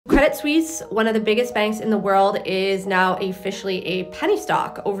Credit Suisse, one of the biggest banks in the world, is now officially a penny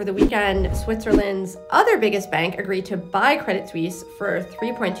stock. Over the weekend, Switzerland's other biggest bank agreed to buy Credit Suisse for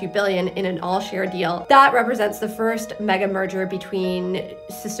 $3.2 billion in an all-share deal. That represents the first mega merger between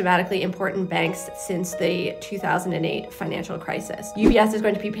systematically important banks since the 2008 financial crisis. UBS is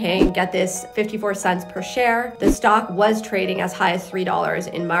going to be paying, get this, 54 cents per share. The stock was trading as high as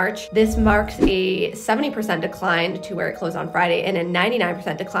 $3 in March. This marks a 70% decline to where it closed on Friday and a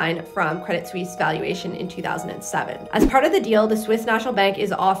 99% decline from Credit Suisse valuation in 2007. As part of the deal, the Swiss National Bank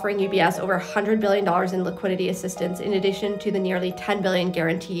is offering UBS over $100 billion in liquidity assistance, in addition to the nearly $10 billion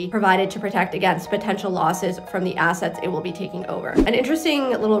guarantee provided to protect against potential losses from the assets it will be taking over. An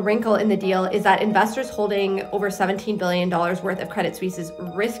interesting little wrinkle in the deal is that investors holding over $17 billion worth of Credit Suisse's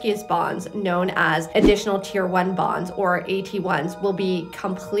riskiest bonds, known as additional Tier 1 bonds or AT1s, will be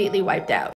completely wiped out.